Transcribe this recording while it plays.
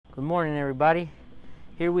Good morning, everybody.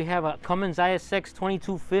 Here we have a Cummins ISX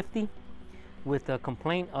 2250 with a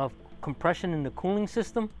complaint of compression in the cooling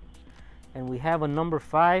system, and we have a number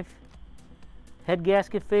 5 head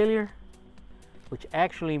gasket failure, which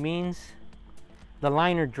actually means the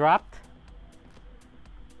liner dropped.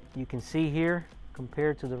 You can see here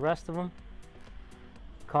compared to the rest of them,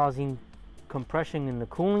 causing compression in the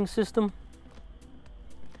cooling system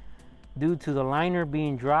due to the liner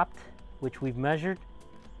being dropped, which we've measured.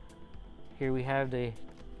 Here we have the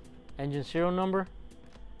engine serial number,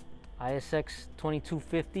 ISX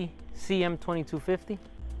 2250, CM 2250.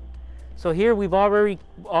 So here we've already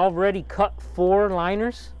cut 4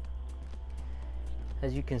 liners.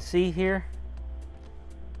 As you can see here,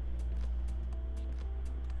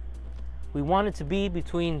 we want it to be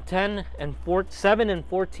between 7 and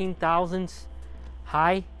 14 thousandths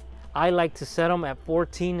high. I like to set them at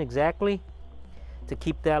 14 exactly to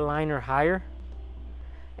keep that liner higher.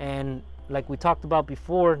 And like we talked about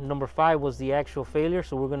before, number 5 was the actual failure,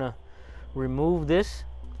 so we're gonna remove this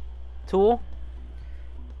tool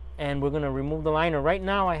and we're gonna remove the liner. Right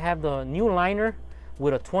now I have the new liner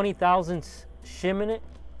with a 20 thousandths shim in it,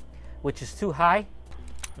 which is too high.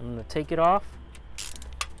 I'm gonna take it off.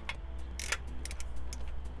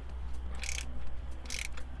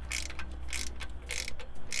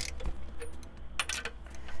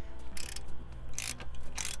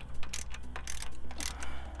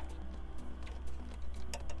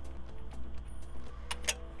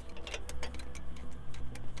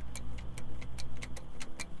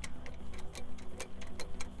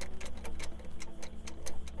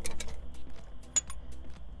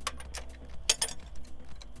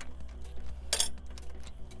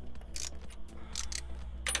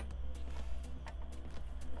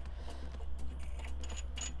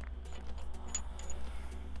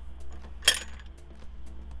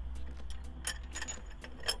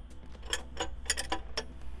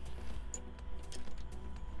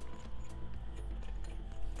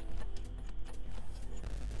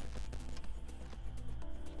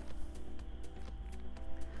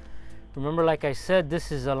 Remember, like I said,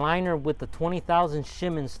 this is a liner with the 20,000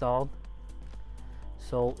 shim installed,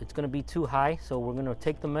 so it's going to be too high. So we're going to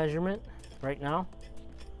take the measurement right now.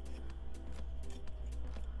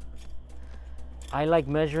 I like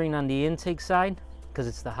measuring on the intake side because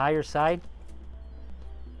it's the higher side,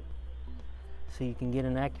 so you can get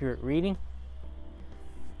an accurate reading.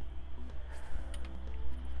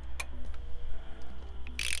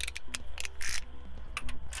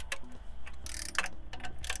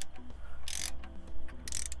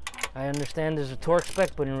 I understand there's a torque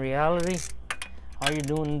spec, but in reality, all you're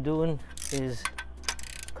doing is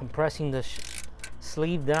compressing the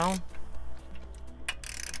sleeve down.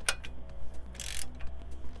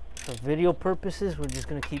 For video purposes, we're just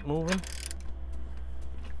going to keep moving.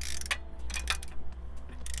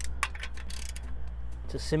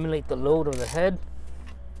 To simulate the load of the head.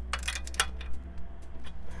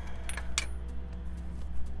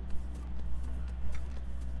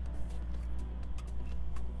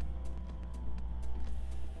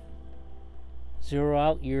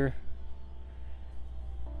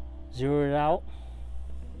 Zero it out.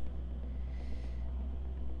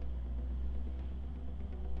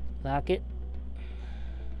 Lock it.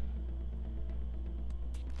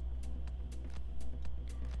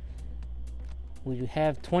 We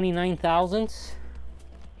have 29 thousandths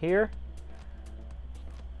here.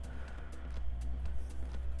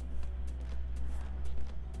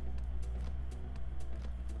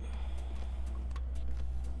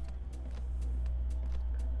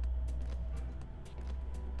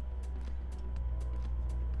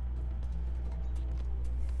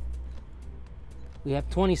 We have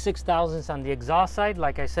 26 thousandths on the exhaust side.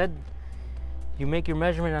 Like I said, you make your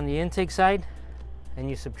measurement on the intake side and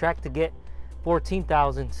you subtract to get 14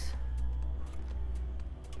 thousandths.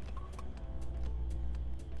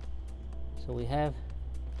 So we have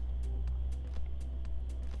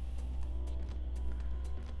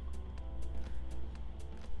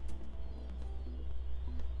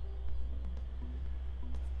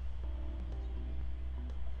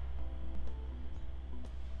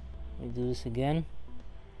we do this again.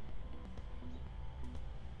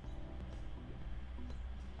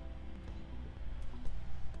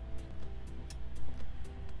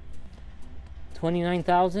 $29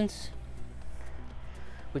 thousandths,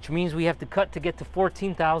 which means we have to cut to get to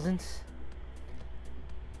 14 thousandths.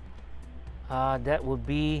 That would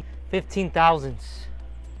be 15 thousandths.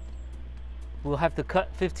 We'll have to cut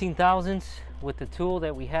 15 thousandths with the tool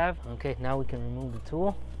that we have. Okay, now we can remove the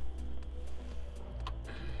tool.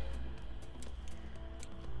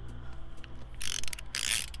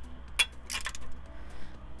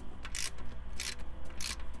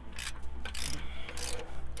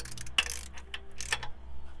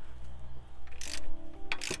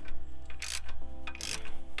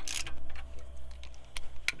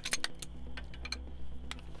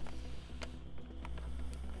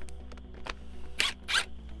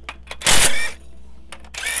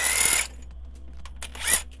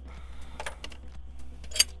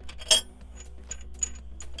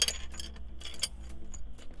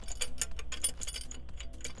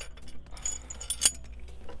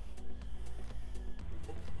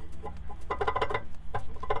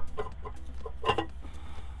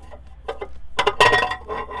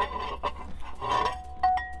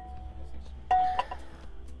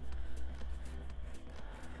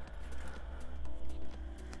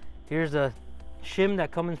 Here's a shim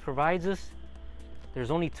that Cummins provides us. There's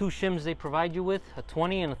only two shims they provide you with, a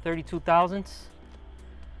 20 and a 32 thousandths.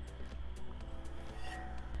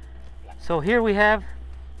 So here we have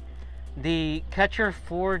the catcher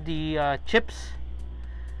for the chips.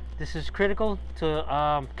 This is critical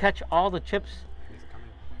to catch all the chips.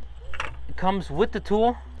 It comes with the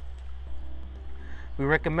tool. We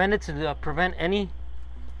recommend it to prevent any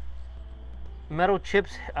metal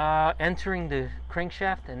chips entering the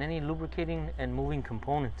crankshaft and any lubricating and moving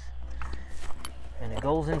components. And it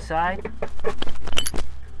goes inside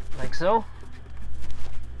like so.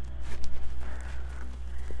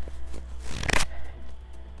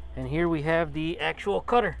 And here we have the actual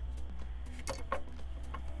cutter.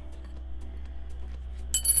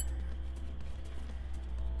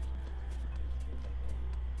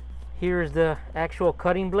 Here is the actual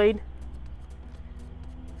cutting blade.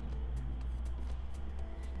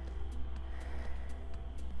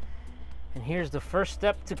 And here's the first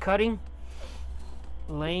step to cutting,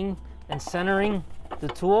 laying and centering the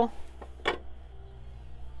tool.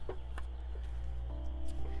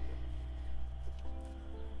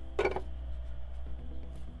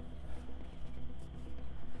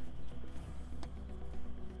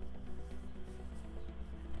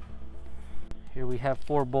 Here we have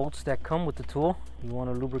 4 bolts that come with the tool. You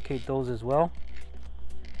want to lubricate those as well.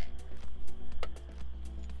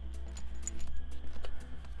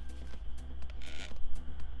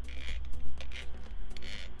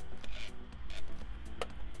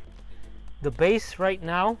 The base right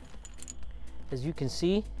now, as you can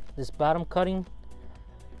see, this bottom cutting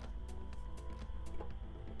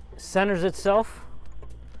centers itself,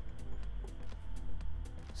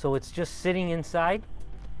 so it's just sitting inside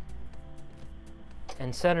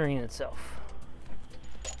and centering itself.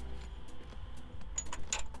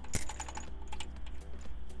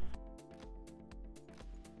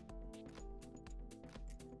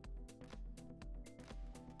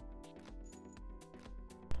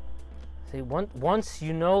 See, once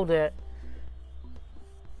you know that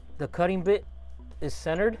the cutting bit is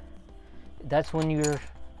centered, that's when you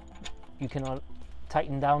can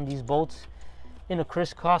tighten down these bolts in a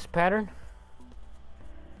crisscross pattern.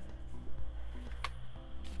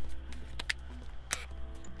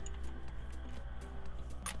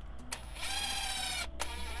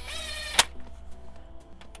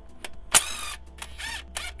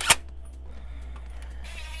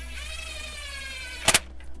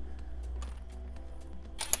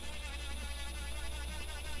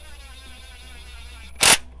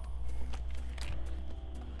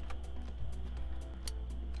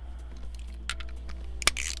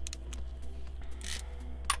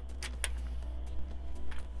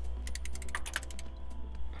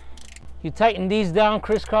 You tighten these down,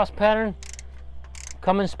 crisscross pattern.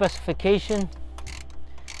 Cummins specification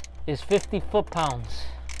is 50 foot-pounds.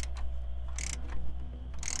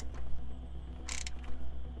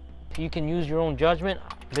 You can use your own judgment.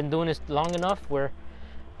 I've been doing this long enough where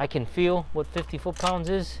I can feel what 50 foot-pounds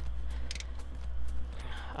is.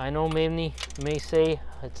 I know many may say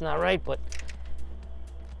it's not right, but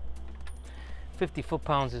 50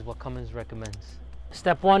 foot-pounds is what Cummins recommends.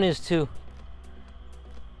 Step 1 is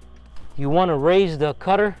you want to raise the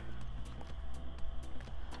cutter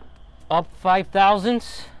up 5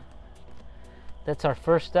 thousandths. That's our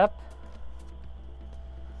first step.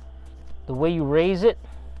 The way you raise it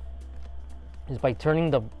is by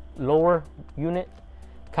turning the lower unit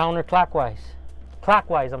counterclockwise.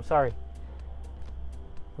 I'm sorry.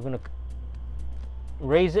 We're going to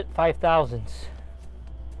raise it 5 thousandths.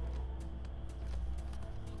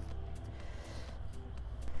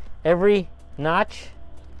 Every notch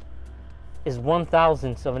is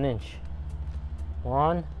 1/1000th of an inch.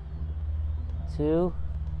 1, 2,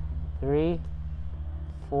 3,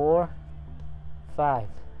 4, 5.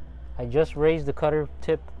 I just raised the cutter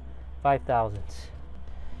tip 5 thousandths.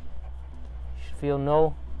 You should feel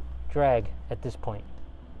no drag at this point.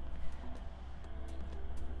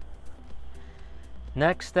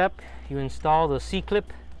 Next step, you install the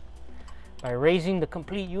C-clip by raising the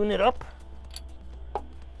complete unit up.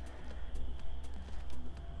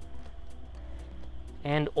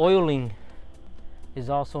 And oiling is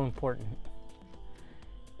also important.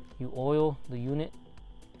 You oil the unit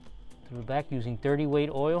through the back using 30 weight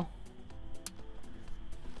oil.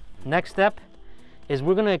 Next step is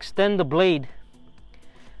we're going to extend the blade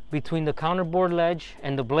between the counterbore ledge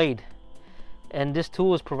and the blade. And this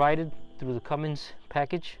tool is provided through the Cummins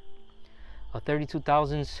package, a 32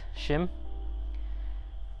 thousandths shim.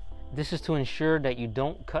 This is to ensure that you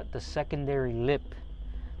don't cut the secondary lip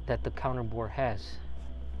that the counterbore has.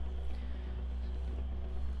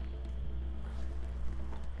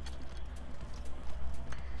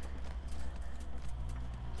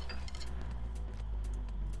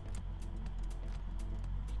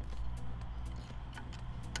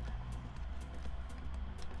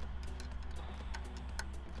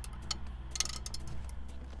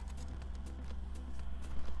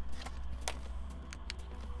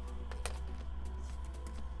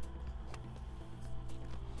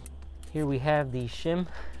 Here we have the shim.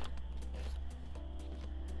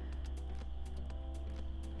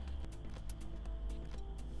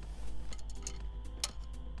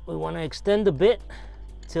 We want to extend the bit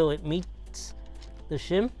till it meets the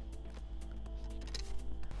shim.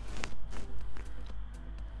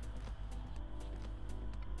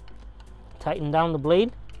 Tighten down the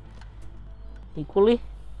blade equally.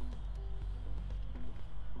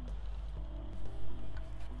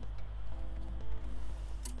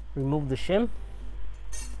 Remove the shim.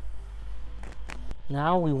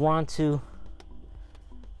 Now we want to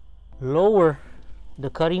lower the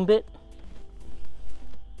cutting bit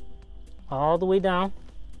all the way down.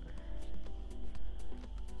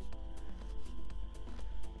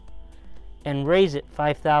 And raise it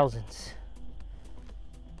 5 thousandths.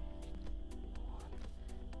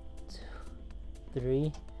 1, 2,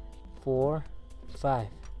 3, 4, 5.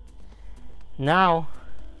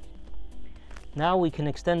 Now we can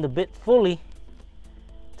extend the bit fully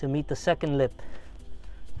to meet the second lip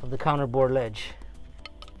of the counterbore ledge.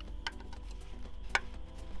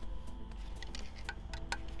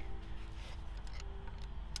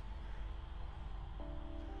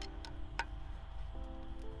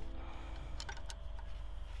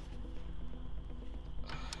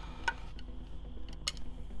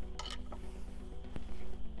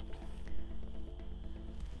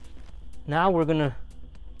 Now we're gonna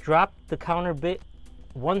drop the counter bit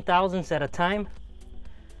 1/1000th at a time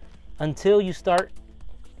until you start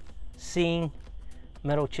seeing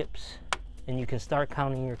metal chips, and you can start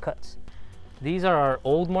counting your cuts. These are our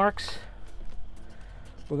old marks.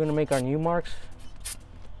 We're gonna make our new marks.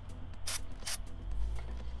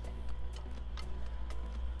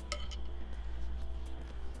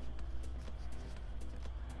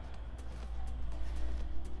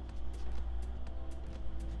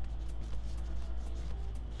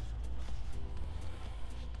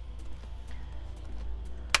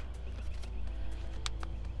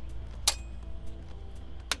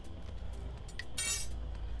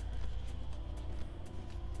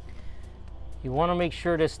 You want to make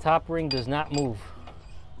sure this top ring does not move.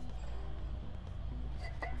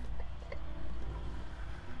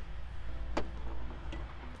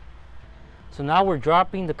 So now we're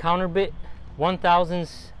dropping the counter bit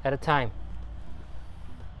 1/1000ths at a time.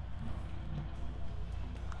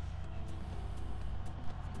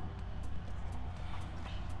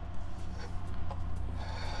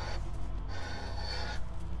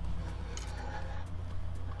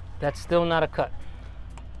 That's still not a cut.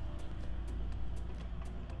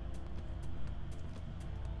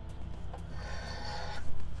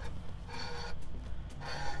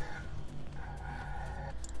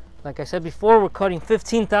 Like I said before, we're cutting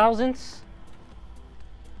 15 thousandths.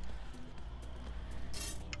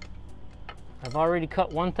 I've already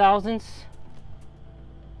cut 1/1000th.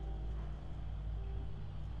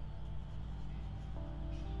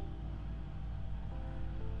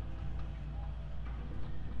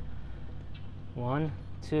 One,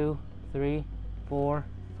 2, 3, 4,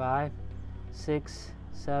 5, 6,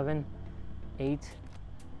 7, 8,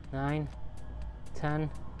 9, 10,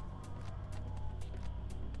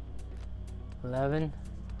 11,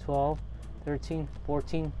 12, 13,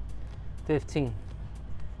 14, 15.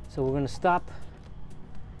 So we're going to stop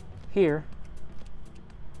here.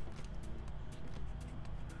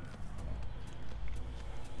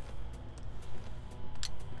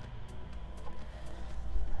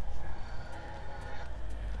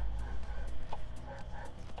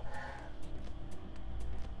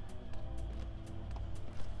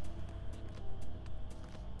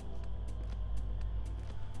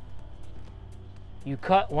 You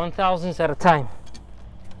cut 1/1000th at a time.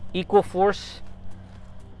 Equal force.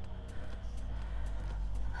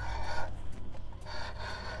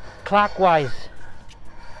 Clockwise.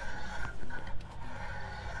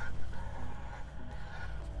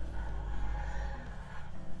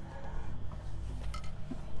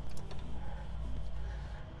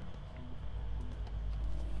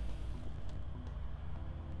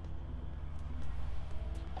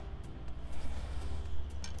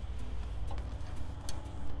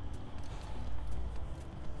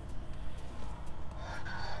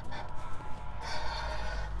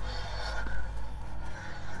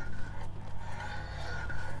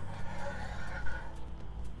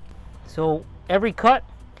 So every cut,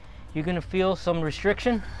 you're going to feel some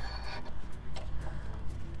restriction.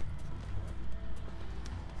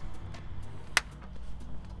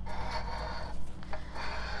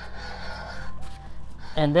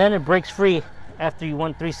 And then it breaks free after you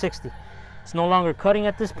went 360. It's no longer cutting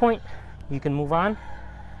at this point. You can move on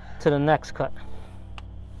to the next cut.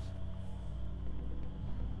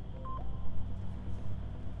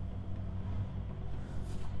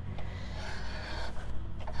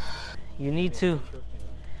 you need to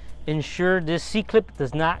ensure this C-clip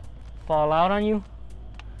does not fall out on you.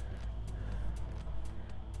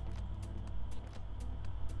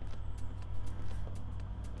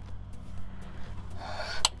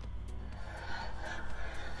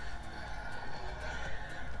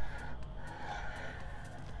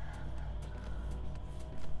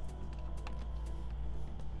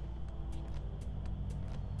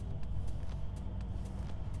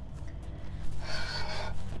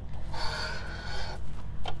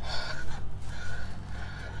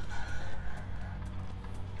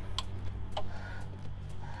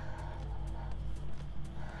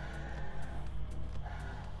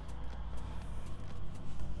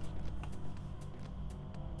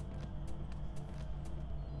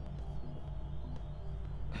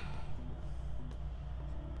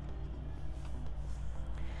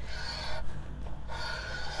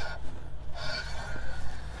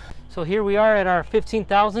 So here we are at our 15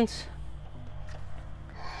 thousandths.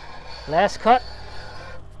 Last cut.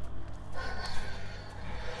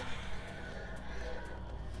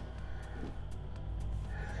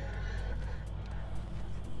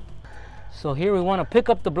 So here we want to pick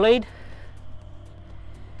up the blade.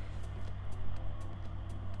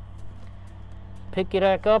 Pick it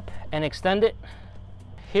back up and extend it.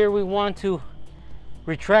 Here we want to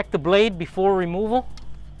retract the blade before removal.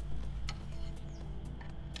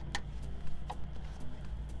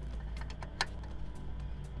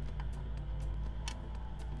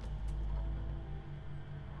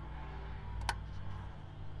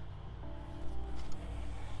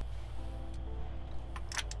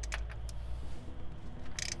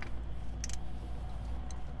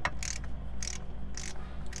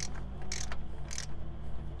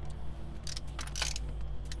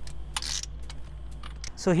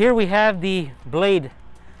 So here we have the blade.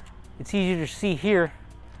 It's easier to see here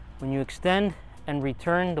when you extend and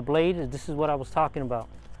return the blade. This is what I was talking about.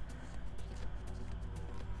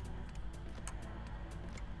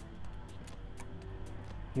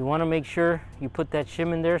 You want to make sure you put that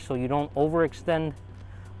shim in there so you don't overextend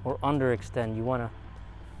or underextend. You want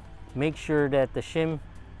to make sure that the shim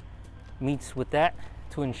meets with that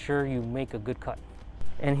to ensure you make a good cut.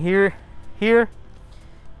 And here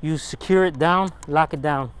you secure it down, lock it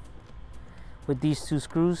down with these two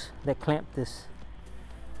screws that clamp this.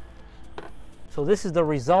 So this is the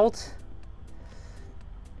result,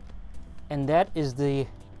 and that is the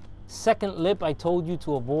second lip I told you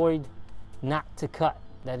to avoid not to cut.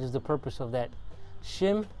 That is the purpose of that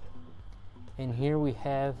shim. And here we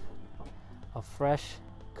have a fresh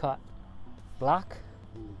cut block.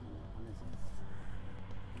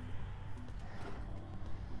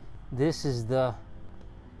 This is the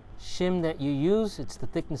shim that you use. It's the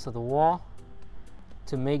thickness of the wall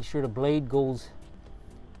to make sure the blade goes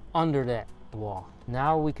under that wall.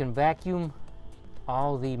 Now we can vacuum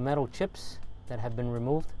all the metal chips that have been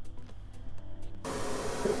removed.